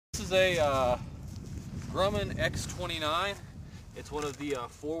is a Grumman X-29. It's one of the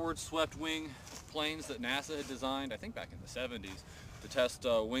forward swept wing planes that NASA had designed, I think back in the 70s, to test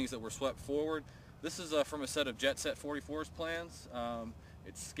wings that were swept forward. This is from a set of Jet Set 44's plans.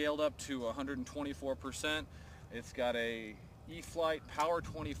 It's scaled up to 124%. It's got a e-flite Power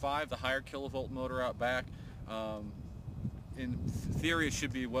 25, the higher kilovolt motor out back. In theory, it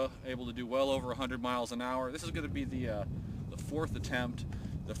should be able to do well over 100 miles an hour. This is going to be the fourth attempt.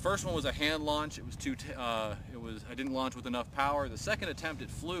 The first one was a hand launch. It was I didn't launch with enough power. The second attempt, it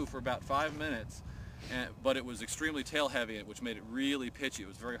flew for about 5 minutes, but it was extremely tail heavy, which made it really pitchy. It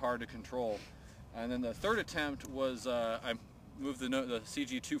was very hard to control. And then the third attempt was I moved the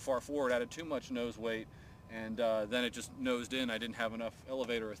CG too far forward, added too much nose weight, and then it just nosed in. I didn't have enough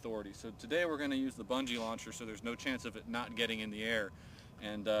elevator authority. So today we're going to use the bungee launcher, so there's no chance of it not getting in the air.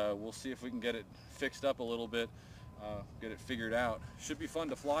 And we'll see if we can get it fixed up a little bit, get it figured out. Should be fun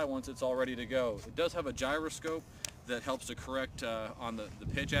to fly once it's all ready to go. It does have a gyroscope that helps to correct on the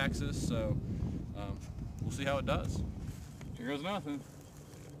pitch axis, so we'll see how it does. Here goes nothing.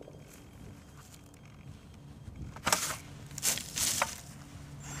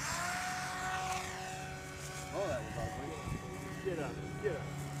 Oh, that was ugly. Get up, get up.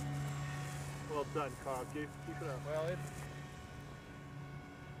 Well done, Carl. Keep it up. Well, it's...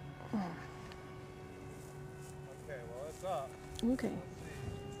 Okay, well, it's up. Okay. Let's see.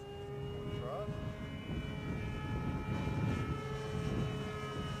 Trust.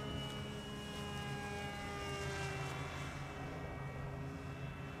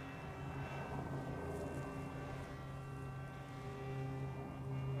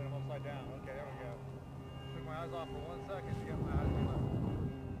 Put him upside down. Okay, there we go. Took my eyes off for 1 second to get my eyes on.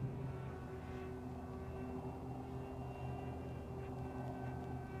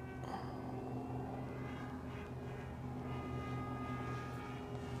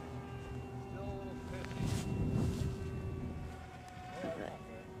 Still a little fishy.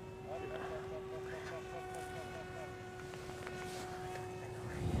 Oh, that's not good. Okay.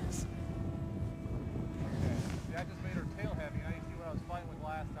 See, I just made her tail heavy. Now you see what I was fighting with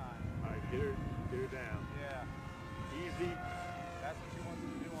last time. All right, get her down. Yeah. Easy. That's what she wants to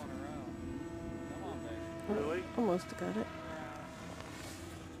do on her own. Come on, baby. Really? Almost got it.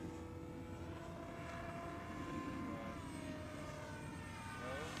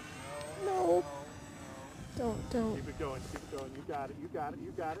 No. Don't. Keep it going, keep it going. You got it, you got it,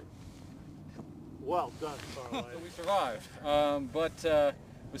 you got it. Well done, Starlight. So we survived, but it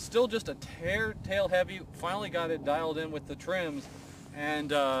was still just a tail heavy. Finally got it dialed in with the trims, and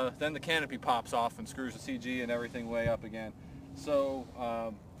then the canopy pops off and screws the CG and everything way up again. So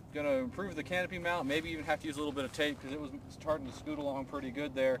going to improve the canopy mount, maybe even have to use a little bit of tape because it was starting to scoot along pretty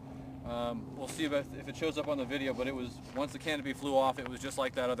good there. We'll see if it shows up on the video, but it was, once the canopy flew off, it was just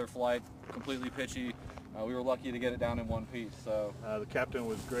like that other flight, completely pitchy. We were lucky to get it down in one piece. So the captain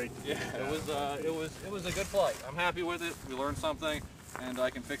was great. yeah, it was a good flight. I'm happy with it. We learned something, and I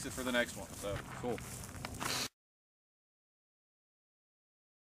can fix it for the next one. So cool.